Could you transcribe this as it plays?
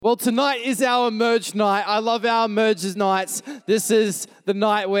Well, tonight is our Emerge night. I love our Emerge nights. This is the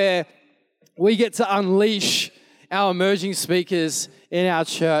night where we get to unleash our emerging speakers in our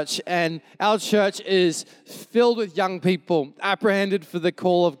church. And our church is filled with young people, apprehended for the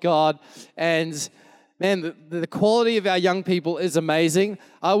call of God. And man, the quality of our young people is amazing.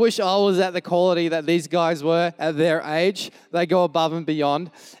 I wish I was at the quality that these guys were at their age. They go above and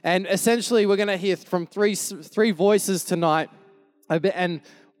beyond. And essentially, we're going to hear from three voices tonight, and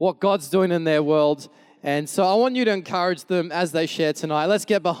what God's doing in their world. And so I want you to encourage them as they share tonight. Let's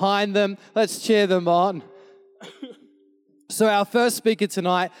get behind them. Let's cheer them on. So our first speaker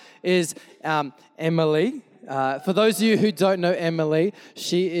tonight is Emily. For those of you who don't know Emily,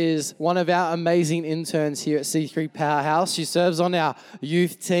 she is one of our amazing interns here at C3 Powerhouse. She serves on our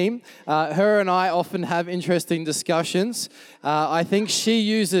youth team. Her and I often have interesting discussions. I think she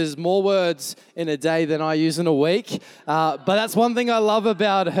uses more words in a day than I use in a week. But that's one thing I love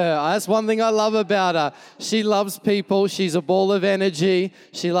about her. She loves people. She's a ball of energy.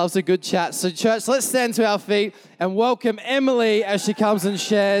 She loves a good chat. So church, let's stand to our feet and welcome Emily as she comes and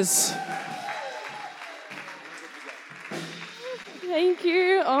shares. Thank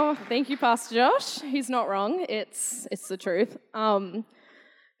you. Oh, thank you, Pastor Josh. He's not wrong. It's the truth.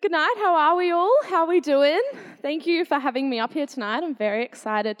 Good night. How are we all? How are we doing? Thank you for having me up here tonight. I'm very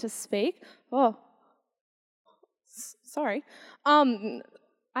excited to speak. Oh, sorry. I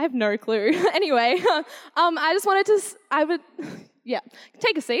have no clue. Anyway, I just wanted to,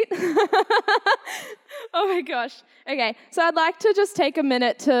 take a seat. Oh my gosh. Okay, so I'd like to just take a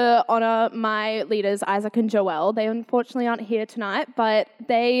minute to honor my leaders, Isaac and Joelle. They unfortunately aren't here tonight, but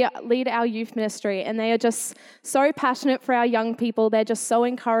they lead our youth ministry, and they are just so passionate for our young people. They're just so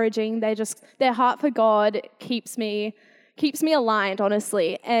encouraging. Their heart for God keeps me aligned,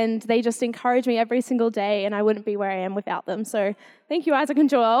 honestly, and they just encourage me every single day, and I wouldn't be where I am without them. So thank you, Isaac and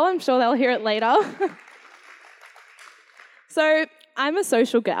Joelle. I'm sure they'll hear it later. So I'm a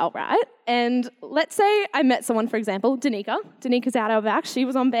social gal, right? And let's say I met someone, for example, Danica. Danica's out our back. She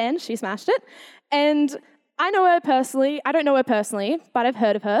was on band. She smashed it. And I know her personally. I don't know her personally, but I've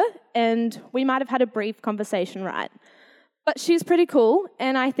heard of her. And we might have had a brief conversation, right? But she's pretty cool,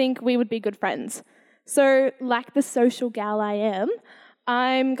 and I think we would be good friends. So like the social gal I am,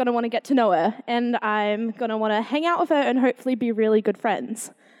 I'm going to want to get to know her. And I'm going to want to hang out with her and hopefully be really good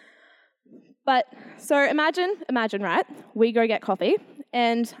friends. But, so imagine, right? We go get coffee,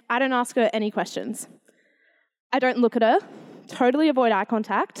 and I don't ask her any questions. I don't look at her, totally avoid eye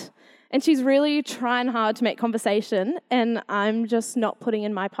contact, and she's really trying hard to make conversation, and I'm just not putting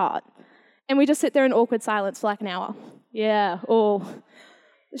in my part. And we just sit there in awkward silence for like an hour.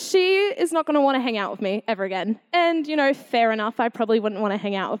 She is not going to want to hang out with me ever again. And, fair enough, I probably wouldn't want to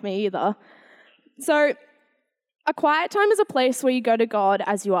hang out with me either. So a quiet time is a place where you go to God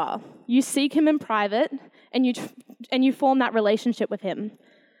as you are. You seek Him in private, and you form that relationship with Him.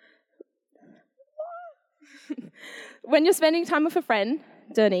 When you're spending time with a friend,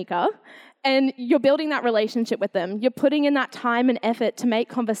 Danica, and you're building that relationship with them, you're putting in that time and effort to make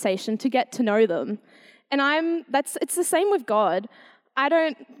conversation, to get to know them. And it's the same with God.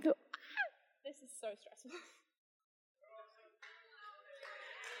 This is so stressful.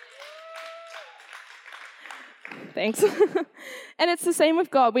 Thanks. And it's the same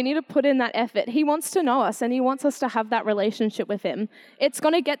with God. We need to put in that effort. He wants to know us, and He wants us to have that relationship with Him. It's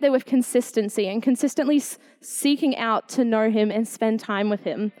going to get there with consistency and consistently seeking out to know Him and spend time with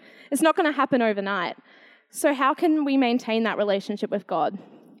Him. It's not going to happen overnight. So how can we maintain that relationship with God?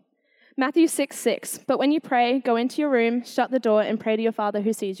 Matthew 6:6, but when you pray, go into your room, shut the door, and pray to your Father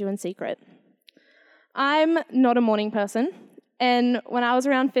who sees you in secret. I'm not a morning person, and when I was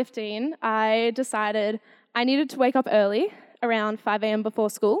around 15, I decided I needed to wake up early, around 5 a.m. before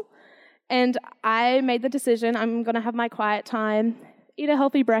school, and I made the decision I'm going to have my quiet time, eat a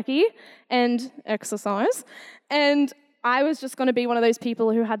healthy brekkie, and exercise, and I was just going to be one of those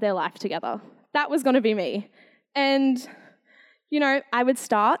people who had their life together. That was going to be me. And I would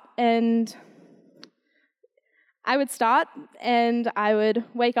start and I would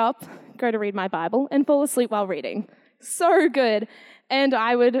wake up, go to read my Bible, and fall asleep while reading. So good. And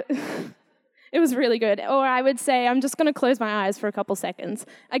it was really good. Or I would say, I'm just going to close my eyes for a couple seconds.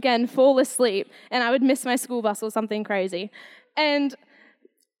 Again, fall asleep, and I would miss my school bus or something crazy. And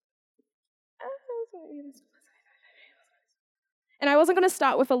I wasn't going to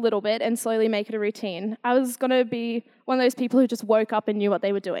start with a little bit and slowly make it a routine. I was going to be one of those people who just woke up and knew what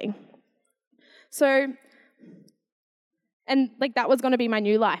they were doing. So, and that was going to be my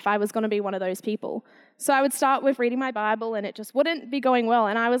new life. I was going to be one of those people. So I would start with reading my Bible, and it just wouldn't be going well.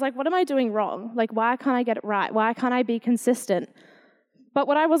 And I was like, what am I doing wrong? Why can't I get it right? Why can't I be consistent? But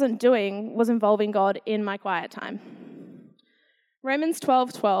what I wasn't doing was involving God in my quiet time. Romans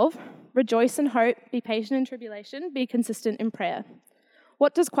 12:12, rejoice in hope, be patient in tribulation, be consistent in prayer.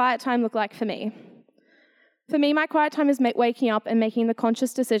 What does quiet time look like for me? For me, my quiet time is waking up and making the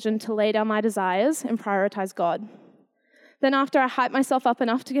conscious decision to lay down my desires and prioritize God. Then after I hype myself up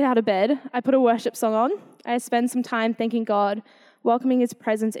enough to get out of bed, I put a worship song on. I spend some time thanking God, welcoming his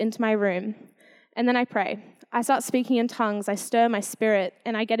presence into my room. And then I pray. I start speaking in tongues, I stir my spirit,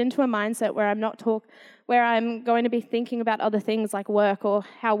 and I get into a mindset where where I'm going to be thinking about other things like work or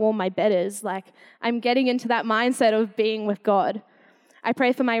how warm my bed is. Like, I'm getting into that mindset of being with God. I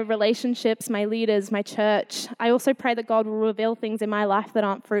pray for my relationships, my leaders, my church. I also pray that God will reveal things in my life that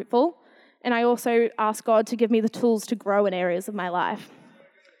aren't fruitful. And I also ask God to give me the tools to grow in areas of my life.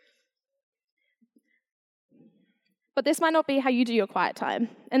 But this might not be how you do your quiet time.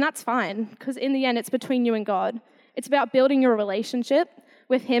 And that's fine, because in the end, it's between you and God. It's about building your relationship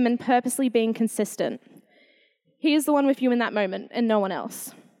with him and purposely being consistent. He is the one with you in that moment and no one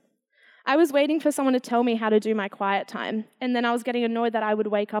else. I was waiting for someone to tell me how to do my quiet time, and then I was getting annoyed that I would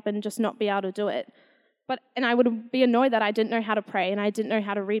wake up and just not be able to do it. And I would be annoyed that I didn't know how to pray and I didn't know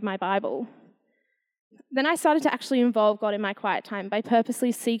how to read my Bible. Then I started to actually involve God in my quiet time by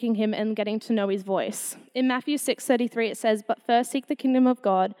purposely seeking him and getting to know his voice. In Matthew 6:33, it says, "But first seek the kingdom of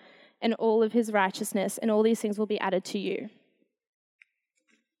God and all of his righteousness, and all these things will be added to you."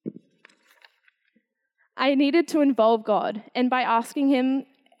 I needed to involve God, and by asking him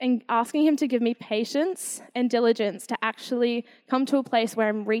to give me patience and diligence to actually come to a place where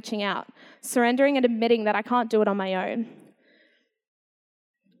I'm reaching out, surrendering and admitting that I can't do it on my own.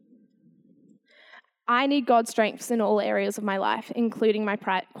 I need God's strengths in all areas of my life, including my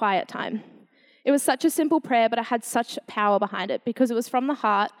quiet time. It was such a simple prayer, but it had such power behind it because it was from the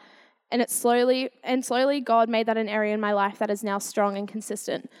heart, and slowly God made that an area in my life that is now strong and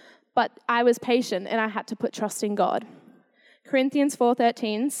consistent. But I was patient, and I had to put trust in God. Corinthians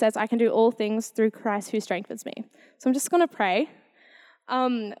 4:13 says, "I can do all things through Christ who strengthens me." So I'm just going to pray.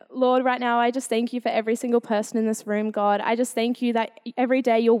 Lord, right now, I just thank you for every single person in this room, God. I just thank you that every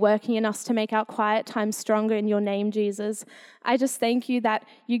day you're working in us to make our quiet time stronger in your name, Jesus. I just thank you that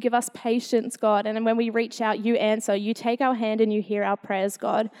you give us patience, God, and when we reach out, you answer. You take our hand and you hear our prayers,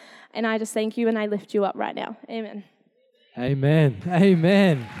 God. And I just thank you and I lift you up right now. Amen. Amen.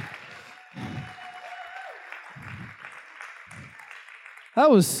 Amen. That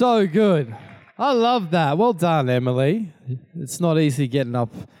was so good. I love that. Well done, Emily. It's not easy getting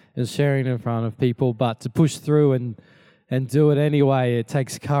up and sharing in front of people, but to push through and do it anyway, it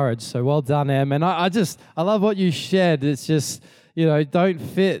takes courage. So well done, Em. And I love what you shared. It's just, if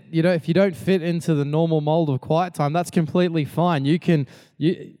you don't fit into the normal mold of quiet time, that's completely fine.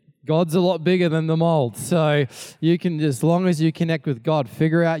 God's a lot bigger than the mold. So you can, as long as you connect with God,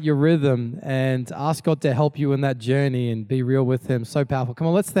 figure out your rhythm and ask God to help you in that journey and be real with him. So powerful. Come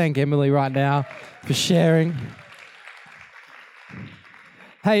on, let's thank Emily right now for sharing.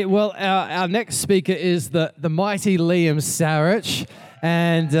 Hey, well, our next speaker is the mighty Liam Sarich.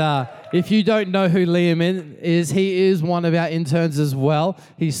 And if you don't know who Liam is, he is one of our interns as well.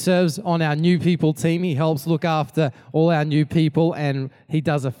 He serves on our new people team. He helps look after all our new people, and he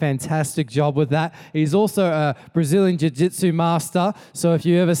does a fantastic job with that. He's also a Brazilian Jiu-Jitsu master, so if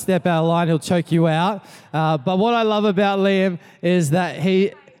you ever step out of line, he'll choke you out. But what I love about Liam is that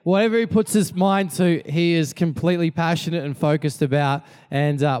whatever he puts his mind to, he is completely passionate and focused about.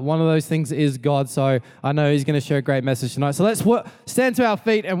 And one of those things is God. So I know he's going to share a great message tonight. So let's stand to our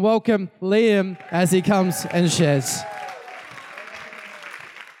feet and welcome Liam as he comes and shares.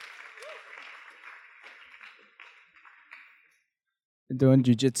 Been doing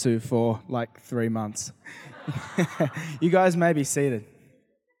jiu-jitsu for like 3 months. You guys may be seated.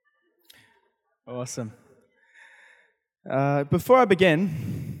 Awesome. Before I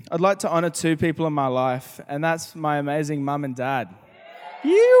begin, I'd like to honor 2 people in my life, and that's my amazing mum and dad.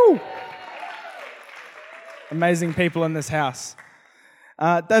 You! Amazing people in this house.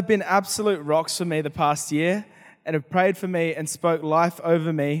 They've been absolute rocks for me the past year and have prayed for me and spoke life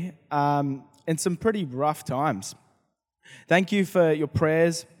over me in some pretty rough times. Thank you for your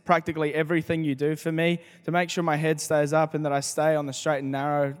prayers, practically everything you do for me to make sure my head stays up and that I stay on the straight and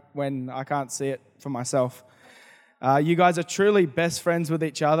narrow when I can't see it for myself. You guys are truly best friends with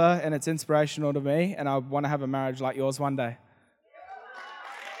each other, and it's inspirational to me, and I want to have a marriage like yours one day.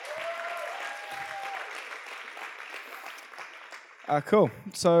 Cool.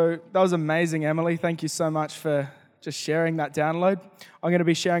 So that was amazing, Emily. Thank you so much for just sharing that download. I'm going to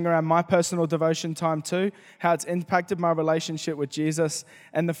be sharing around my personal devotion time too, how it's impacted my relationship with Jesus,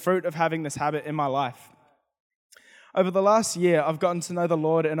 and the fruit of having this habit in my life. Over the last year, I've gotten to know the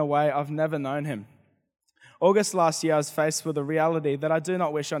Lord in a way I've never known him. August last year, I was faced with a reality that I do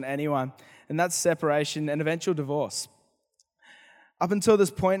not wish on anyone, and that's separation and eventual divorce. Up until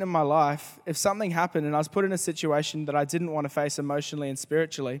this point in my life, if something happened and I was put in a situation that I didn't want to face emotionally and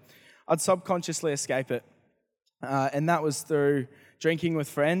spiritually, I'd subconsciously escape it. And that was through drinking with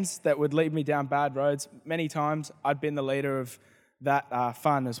friends that would lead me down bad roads. Many times, I'd been the leader of that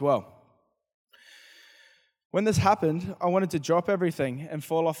fun as well. When this happened, I wanted to drop everything and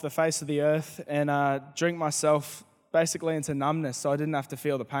fall off the face of the earth and drink myself basically into numbness so I didn't have to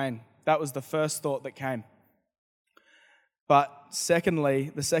feel the pain. That was the first thought that came. But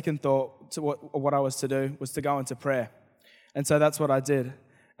secondly, the second thought to what I was to do was to go into prayer. And so that's what I did.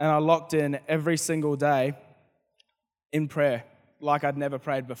 And I locked in every single day in prayer like I'd never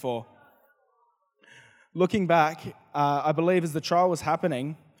prayed before. Looking back, I believe as the trial was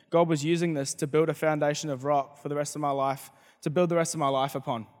happening, God was using this to build a foundation of rock for the rest of my life, to build the rest of my life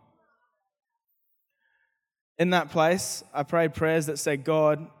upon. In that place, I prayed prayers that said,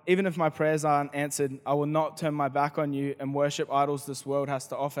 God, even if my prayers aren't answered, I will not turn my back on you and worship idols this world has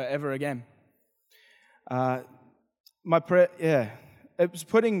to offer ever again. My prayer, it was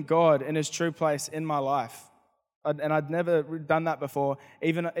putting God in his true place in my life. And I'd never done that before,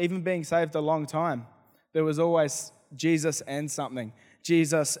 even being saved a long time. There was always Jesus and something.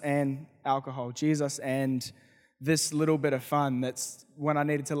 Jesus and alcohol, Jesus and this little bit of fun that's when I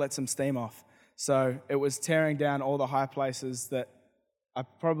needed to let some steam off. So it was tearing down all the high places that I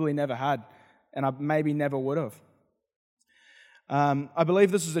probably never had and I maybe never would have. I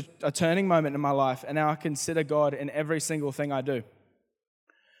believe this was a turning moment in my life, and now I consider God in every single thing I do.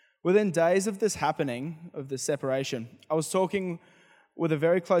 Within days of this happening, of this separation, I was talking with a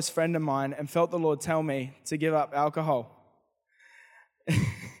very close friend of mine and felt the Lord tell me to give up alcohol.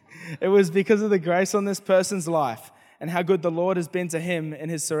 It was because of the grace on this person's life and how good the Lord has been to him in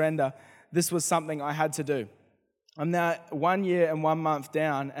his surrender. This was something I had to do. I'm now 1 year and 1 month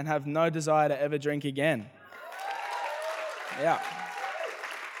down and have no desire to ever drink again. Yeah.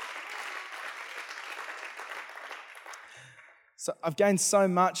 So I've gained so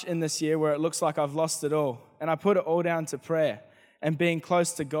much in this year where it looks like I've lost it all. And I put it all down to prayer and being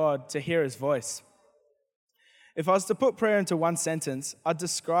close to God to hear his voice. If I was to put prayer into one sentence, I'd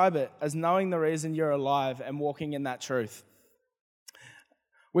describe it as knowing the reason you're alive and walking in that truth.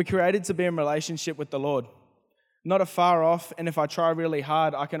 We're created to be in relationship with the Lord. Not a far off, and if I try really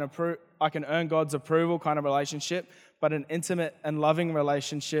hard, I can earn God's approval kind of relationship, but an intimate and loving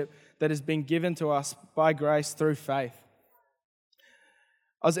relationship that has been given to us by grace through faith.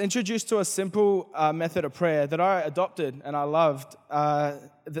 I was introduced to a simple method of prayer that I adopted and I loved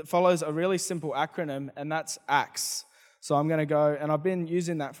that follows a really simple acronym, and that's ACTS. So I'm going to go, and I've been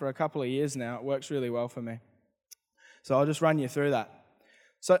using that for a couple of years now. It works really well for me. So I'll just run you through that.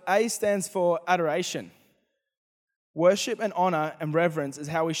 So A stands for adoration. Worship and honor and reverence is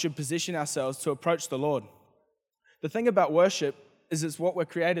how we should position ourselves to approach the Lord. The thing about worship is it's what we're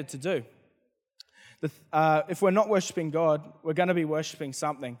created to do. If we're not worshiping God, we're going to be worshiping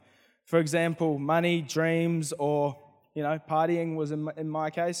something. For example, money, dreams, or partying was in my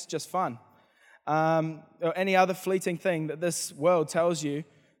case just fun. Or any other fleeting thing that this world tells you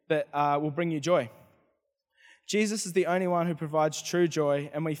that will bring you joy. Jesus is the only one who provides true joy,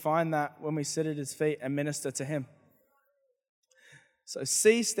 and we find that when we sit at his feet and minister to him. So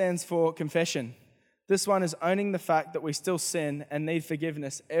C stands for confession. This one is owning the fact that we still sin and need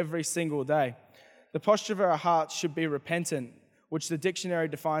forgiveness every single day. The posture of our hearts should be repentant, which the dictionary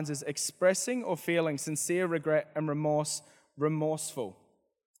defines as expressing or feeling sincere regret and remorseful.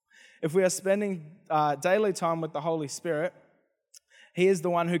 If we are spending daily time with the Holy Spirit, he is the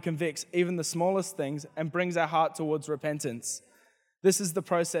one who convicts even the smallest things and brings our heart towards repentance. This is the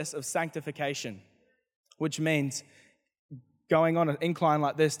process of sanctification, which means going on an incline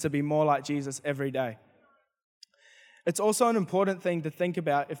like this to be more like Jesus every day. It's also an important thing to think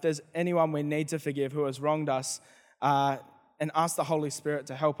about if there's anyone we need to forgive who has wronged us, and ask the Holy Spirit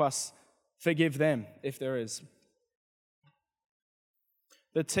to help us forgive them if there is.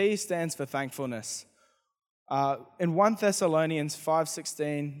 The T stands for thankfulness. In 1 Thessalonians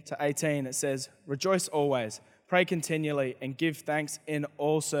 5:16-18, it says, "Rejoice always, pray continually, and give thanks in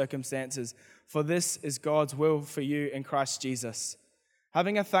all circumstances, for this is God's will for you in Christ Jesus."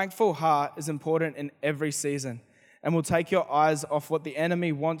 Having a thankful heart is important in every season, and will take your eyes off what the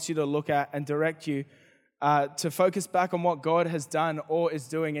enemy wants you to look at and direct you to focus back on what God has done or is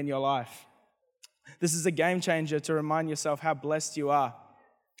doing in your life. This is a game changer to remind yourself how blessed you are.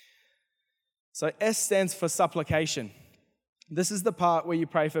 So S stands for supplication. This is the part where you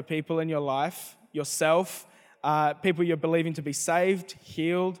pray for people in your life, yourself, people you're believing to be saved,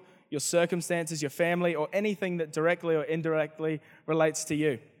 healed, your circumstances, your family, or anything that directly or indirectly relates to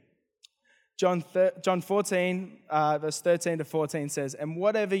you. John 14, verse 13 to 14 says, "And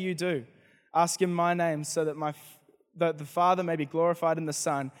whatever you do, ask in my name so that the Father may be glorified in the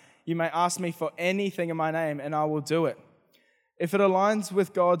Son. You may ask me for anything in my name, and I will do it." If it aligns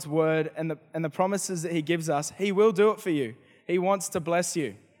with God's word and the promises that he gives us, he will do it for you. He wants to bless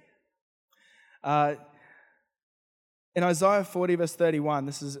you. In Isaiah 40, verse 31,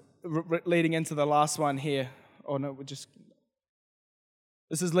 this is leading into the last one here.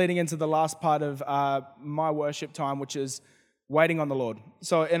 This is leading into the last part of my worship time, which is waiting on the Lord.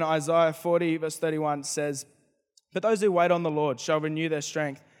 So in Isaiah 40, verse 31, it says, "But those who wait on the Lord shall renew their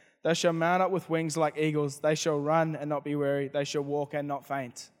strength. They shall mount up with wings like eagles. They shall run and not be weary. They shall walk and not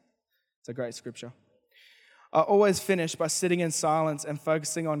faint." It's a great scripture. I always finish by sitting in silence and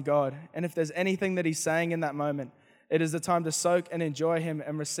focusing on God. And if there's anything that he's saying in that moment, it is the time to soak and enjoy him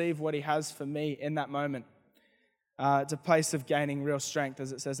and receive what he has for me in that moment. It's a place of gaining real strength,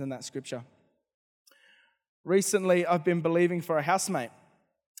 as it says in that scripture. Recently, I've been believing for a housemate,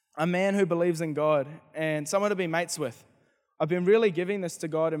 a man who believes in God, and someone to be mates with. I've been really giving this to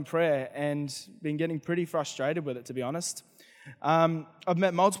God in prayer and been getting pretty frustrated with it, to be honest. I've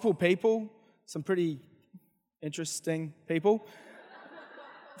met multiple people, some pretty interesting people.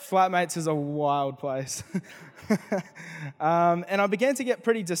 Flatmates is a wild place. And I began to get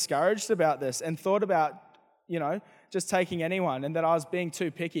pretty discouraged about this and thought about, just taking anyone, and that I was being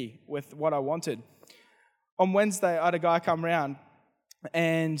too picky with what I wanted. On Wednesday, I had a guy come round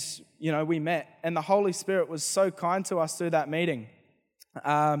and, we met, and the Holy Spirit was so kind to us through that meeting,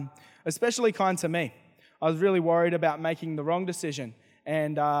 especially kind to me. I was really worried about making the wrong decision,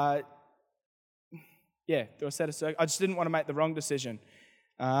 and there were a set of I just didn't want to make the wrong decision.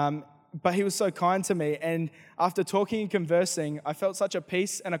 But he was so kind to me, and after talking and conversing, I felt such a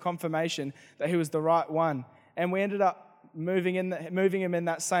peace and a confirmation that he was the right one. And we ended up moving him in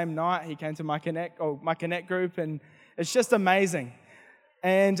that same night. He came to my Connect group, and it's just amazing.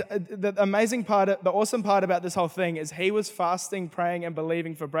 And the awesome part about this whole thing is he was fasting, praying, and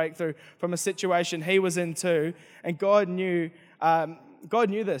believing for breakthrough from a situation he was in too, and God knew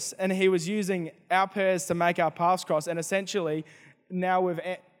this, and he was using our prayers to make our paths cross, and essentially now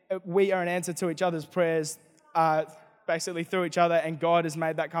we are an answer to each other's prayers, basically through each other, and God has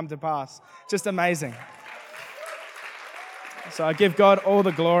made that come to pass. Just amazing. So I give God all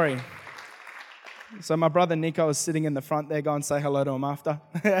the glory. So my brother Nico is sitting in the front there. Go and say hello to him after.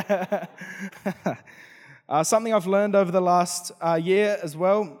 Something I've learned over the last year as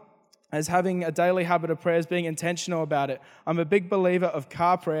well is having a daily habit of prayer, is being intentional about it. I'm a big believer of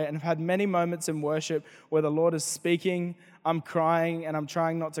car prayer, and have had many moments in worship where the Lord is speaking, I'm crying, and I'm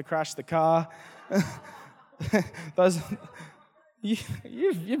trying not to crash the car.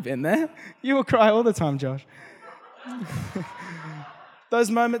 You've been there. You will cry all the time, Josh.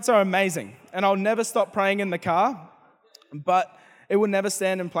 Those moments are amazing, and I'll never stop praying in the car, but it will never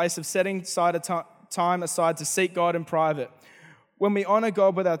stand in place of setting time aside to seek God in private. When we honor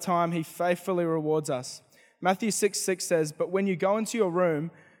God with our time, he faithfully rewards us. Matthew 6:6 says, "But when you go into your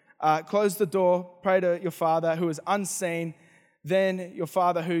room, close the door, pray to your Father who is unseen, then your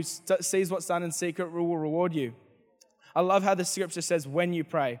Father who sees what's done in secret will reward you." I love how the scripture says, when you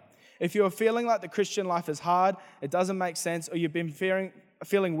pray. If you're feeling like the Christian life is hard, it doesn't make sense, or you've been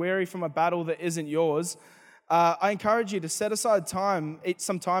feeling weary from a battle that isn't yours, I encourage you to set aside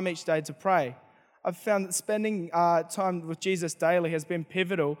some time each day to pray. I've found that spending time with Jesus daily has been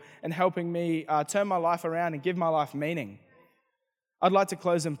pivotal in helping me turn my life around and give my life meaning. I'd like to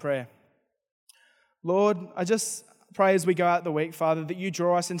close in prayer. Lord, I just pray as we go out the week, Father, that you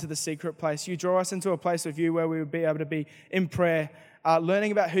draw us into the secret place. You draw us into a place with you where we would be able to be in prayer,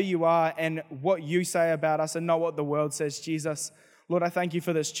 learning about who you are and what you say about us and not what the world says, Jesus. Lord, I thank you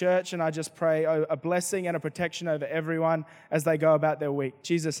for this church, and I just pray a blessing and a protection over everyone as they go about their week. In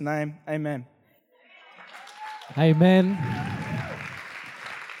Jesus' name, amen. Amen.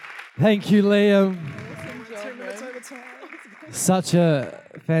 Thank you, Liam. Such a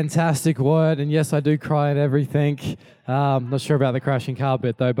fantastic word, and yes, I do cry at everything. Not sure about the crashing car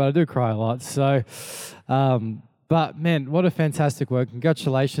bit though, but I do cry a lot. So, but man, what a fantastic word!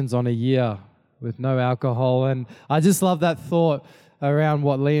 Congratulations on a year with no alcohol, and I just love that thought around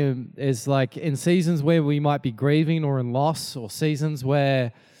what Liam is like in seasons where we might be grieving or in loss, or seasons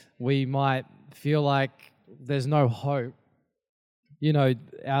where we might feel like there's no hope. You know,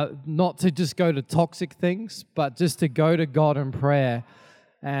 not to just go to toxic things, but just to go to God in prayer.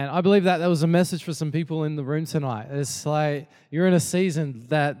 And I believe that was a message for some people in the room tonight. It's like you're in a season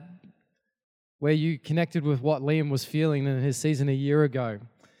that where you connected with what Liam was feeling in his season a year ago.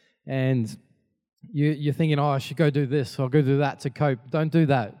 And you're thinking, I should go do this or go do that to cope. Don't do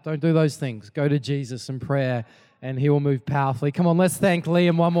that. Don't do those things. Go to Jesus in prayer and he will move powerfully. Come on, let's thank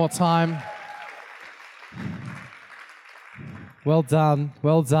Liam one more time. Well done.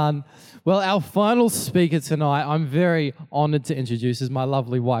 Well done. Well, our final speaker tonight, I'm very honored to introduce, is my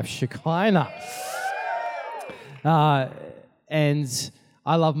lovely wife, Shekinah. And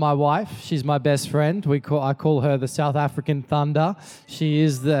I love my wife. She's my best friend. I call her the South African Thunder.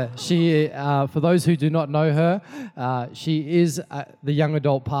 For those who do not know her, she is the young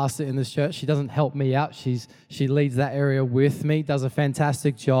adult pastor in this church. She doesn't help me out. She leads that area with me, does a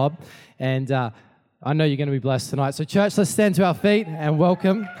fantastic job. And I know you're going to be blessed tonight. So church, let's stand to our feet and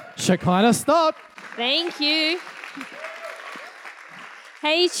welcome Shekinah Stott. Thank you.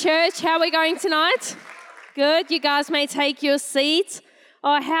 Hey church, how are we going tonight? Good. You guys may take your seats.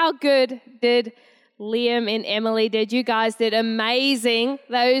 Oh, how good did Liam and Emily did. You guys did amazing.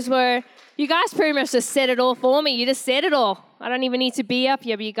 You guys pretty much just said it all for me. You just said it all. I don't even need to be up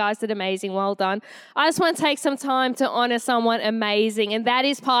here, but you guys did amazing. Well done. I just want to take some time to honor someone amazing, and that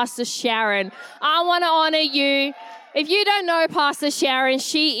is Pastor Sharon. I want to honor you. If you don't know Pastor Sharon,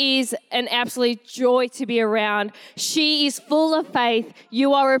 she is an absolute joy to be around. She is full of faith.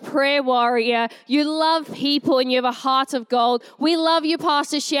 You are a prayer warrior. You love people and you have a heart of gold. We love you,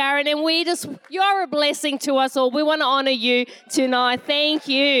 Pastor Sharon, and you're a blessing to us all. We want to honor you tonight. Thank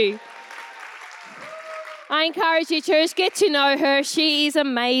you. I encourage you, church, get to know her. She is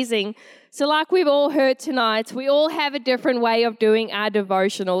amazing. So like we've all heard tonight, we all have a different way of doing our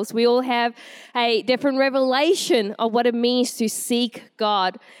devotionals. We all have a different revelation of what it means to seek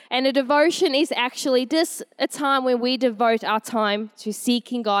God. And a devotion is actually just a time when we devote our time to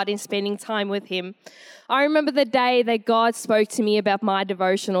seeking God and spending time with Him. I remember the day that God spoke to me about my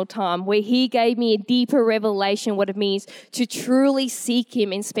devotional time, where He gave me a deeper revelation what it means to truly seek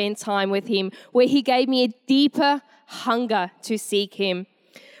Him and spend time with Him, where He gave me a deeper hunger to seek Him.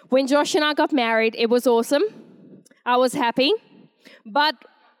 When Josh and I got married, it was awesome. I was happy, but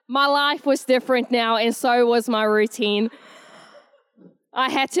my life was different now, and so was my routine. I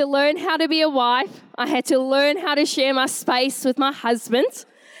had to learn how to be a wife. I had to learn how to share my space with my husband.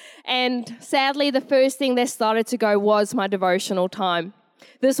 And sadly, the first thing that started to go was my devotional time.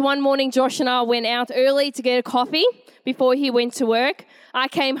 This one morning, Josh and I went out early to get a coffee before he went to work. I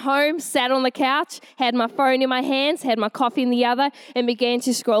came home, sat on the couch, had my phone in my hands, had my coffee in the other, and began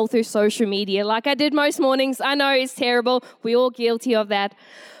to scroll through social media like I did most mornings. I know it's terrible. We're all guilty of that.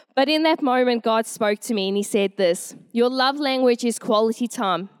 But in that moment, God spoke to me and He said this: your love language is quality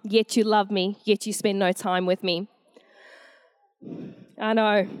time, yet you love me, yet you spend no time with me. I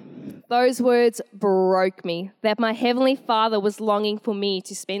know. Those words broke me, that my Heavenly Father was longing for me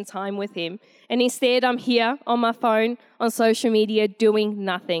to spend time with Him. And instead, I'm here on my phone, on social media, doing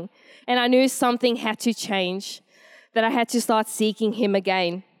nothing. And I knew something had to change, that I had to start seeking Him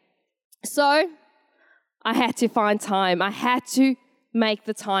again. So I had to find time. I had to make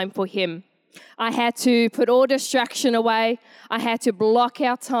the time for Him. I had to put all distraction away. I had to block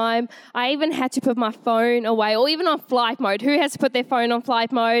out time. I even had to put my phone away, or even on flight mode. Who has to put their phone on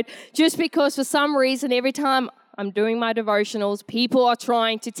flight mode? Just because for some reason, every time I'm doing my devotionals, people are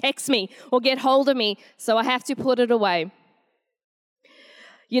trying to text me or get hold of me, so I have to put it away.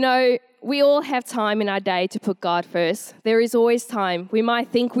 You know, we all have time in our day to put God first. There is always time. We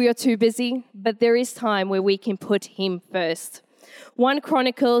might think we are too busy, but there is time where we can put Him first. 1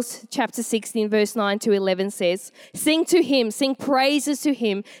 Chronicles chapter 16 verse 9 to 11 says, sing to Him, sing praises to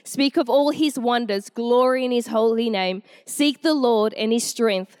Him, speak of all His wonders, glory in His holy name. Seek the Lord and His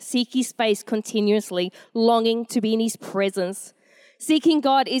strength, seek His face continuously, longing to be in His presence. Seeking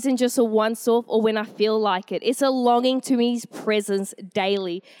God isn't just a once-off or when I feel like it. It's a longing to His presence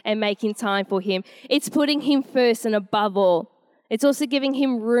daily and making time for Him. It's putting Him first and above all. It's also giving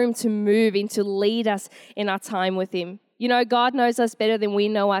Him room to move and to lead us in our time with Him. You know, God knows us better than we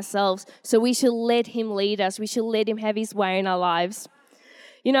know ourselves, so we should let Him lead us. We should let Him have His way in our lives.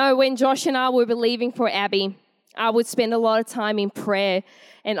 You know, when Josh and I were believing for Abby, I would spend a lot of time in prayer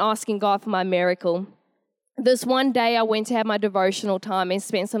and asking God for my miracle. This one day, I went to have my devotional time and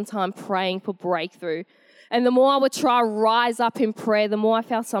spent some time praying for breakthrough. And the more I would try to rise up in prayer, the more I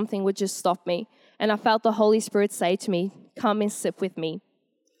felt something would just stop me. And I felt the Holy Spirit say to me, come and sit with me.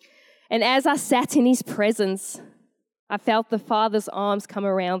 And as I sat in His presence, I felt the Father's arms come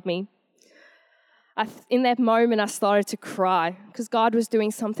around me. In that moment, I started to cry because God was doing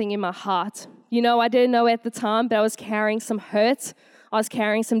something in my heart. You know, I didn't know at the time, but I was carrying some hurt. I was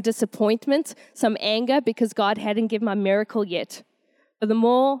carrying some disappointment, some anger because God hadn't given my miracle yet. But the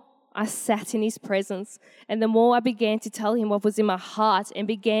more I sat in his presence, and the more I began to tell him what was in my heart and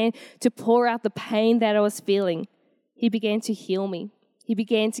began to pour out the pain that I was feeling, he began to heal me. He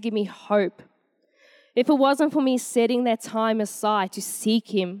began to give me hope. If it wasn't for me setting that time aside to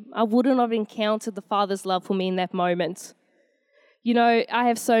seek him, I wouldn't have encountered the Father's love for me in that moment. You know, I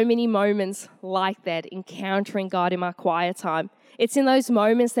have so many moments like that, encountering God in my quiet time. It's in those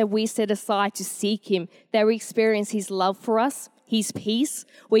moments that we set aside to seek him, that we experience his love for us, his peace,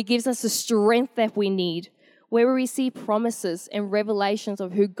 where he gives us the strength that we need, where we receive promises and revelations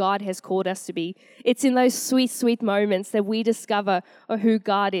of who God has called us to be. It's in those sweet, sweet moments that we discover who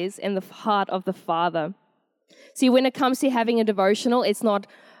God is and the heart of the Father. See, when it comes to having a devotional, it's not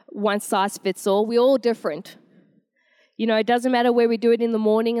one size fits all. We're all different. You know, it doesn't matter where we do it in the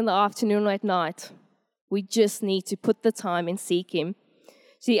morning, in the afternoon, or at night. We just need to put the time and seek him.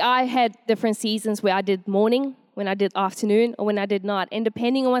 See, I had different seasons where I did morning, when I did afternoon, or when I did night. And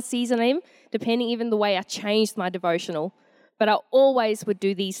depending on what season I'm in, depending even the way I changed my devotional. But I always would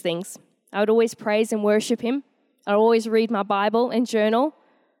do these things. I would always praise and worship him. I always read my Bible and journal.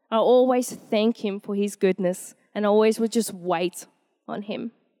 I always thank him for his goodness. And I always would just wait on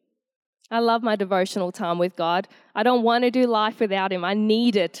him. I love my devotional time with God. I don't want to do life without him. I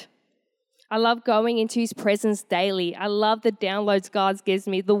need it. I love going into his presence daily. I love the downloads God gives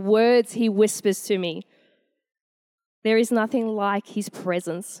me, the words he whispers to me. There is nothing like his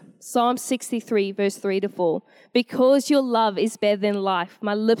presence. Psalm 63, verse 3-4. Because your love is better than life,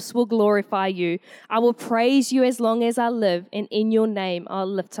 my lips will glorify you. I will praise you as long as I live, and in your name I'll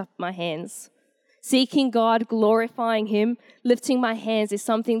lift up my hands. Seeking God, glorifying him, lifting my hands is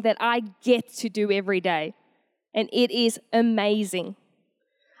something that I get to do every day. And it is amazing.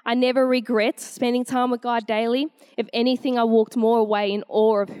 I never regret spending time with God daily. If anything, I walked more away in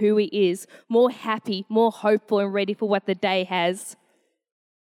awe of who he is, more happy, more hopeful, and ready for what the day has.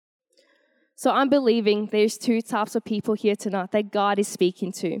 So I'm believing there's two types of people here tonight that God is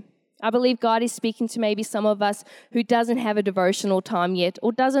speaking to. I believe God is speaking to maybe some of us who doesn't have a devotional time yet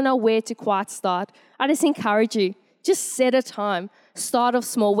or doesn't know where to quite start. I just encourage you, just set a time. Start off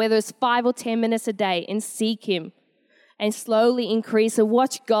small, whether it's 5 or 10 minutes a day, and seek him. And slowly increase and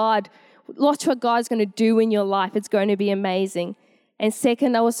watch what God's going to do in your life. It's going to be amazing. And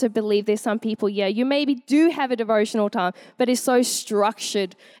second, I also believe there's some people, you maybe do have a devotional time, but it's so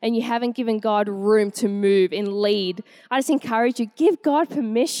structured and you haven't given God room to move and lead. I just encourage you, give God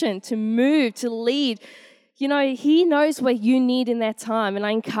permission to move, to lead. You know, he knows what you need in that time, and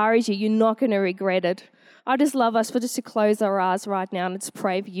I encourage you, you're not going to regret it. I just love us for just to close our eyes right now and just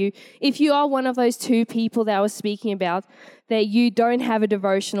pray for you. If you are one of those two people that I was speaking about, that you don't have a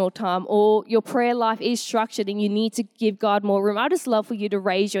devotional time or your prayer life is structured and you need to give God more room, I just love for you to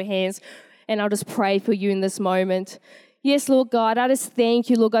raise your hands and I'll just pray for you in this moment. Yes, Lord God, I just thank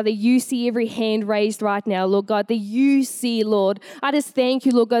you, Lord God, that you see every hand raised right now, Lord God, that you see, Lord. I just thank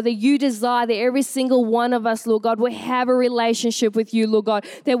you, Lord God, that you desire that every single one of us, Lord God, will have a relationship with you, Lord God,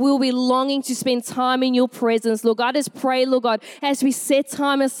 that we'll be longing to spend time in your presence, Lord God. I just pray, Lord God, as we set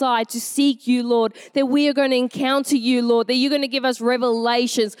time aside to seek you, Lord, that we are going to encounter you, Lord, that you're going to give us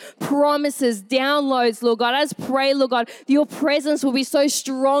revelations, promises, downloads, Lord God. I just pray, Lord God, that your presence will be so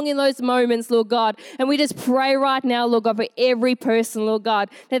strong in those moments, Lord God. And we just pray right now, Lord God, for every person, Lord God,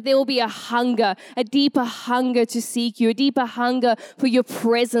 that there will be a hunger, a deeper hunger to seek you, a deeper hunger for your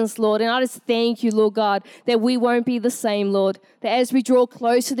presence, Lord. And I just thank you, Lord God, that we won't be the same, Lord, that as we draw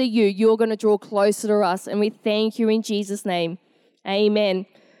closer to you, you're going to draw closer to us. And we thank you in Jesus' name. Amen.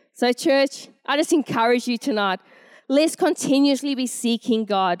 So, church, I just encourage you tonight, let's continuously be seeking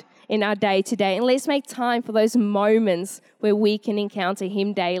God in our day to day, and let's make time for those moments where we can encounter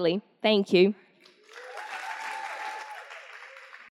him daily. Thank you.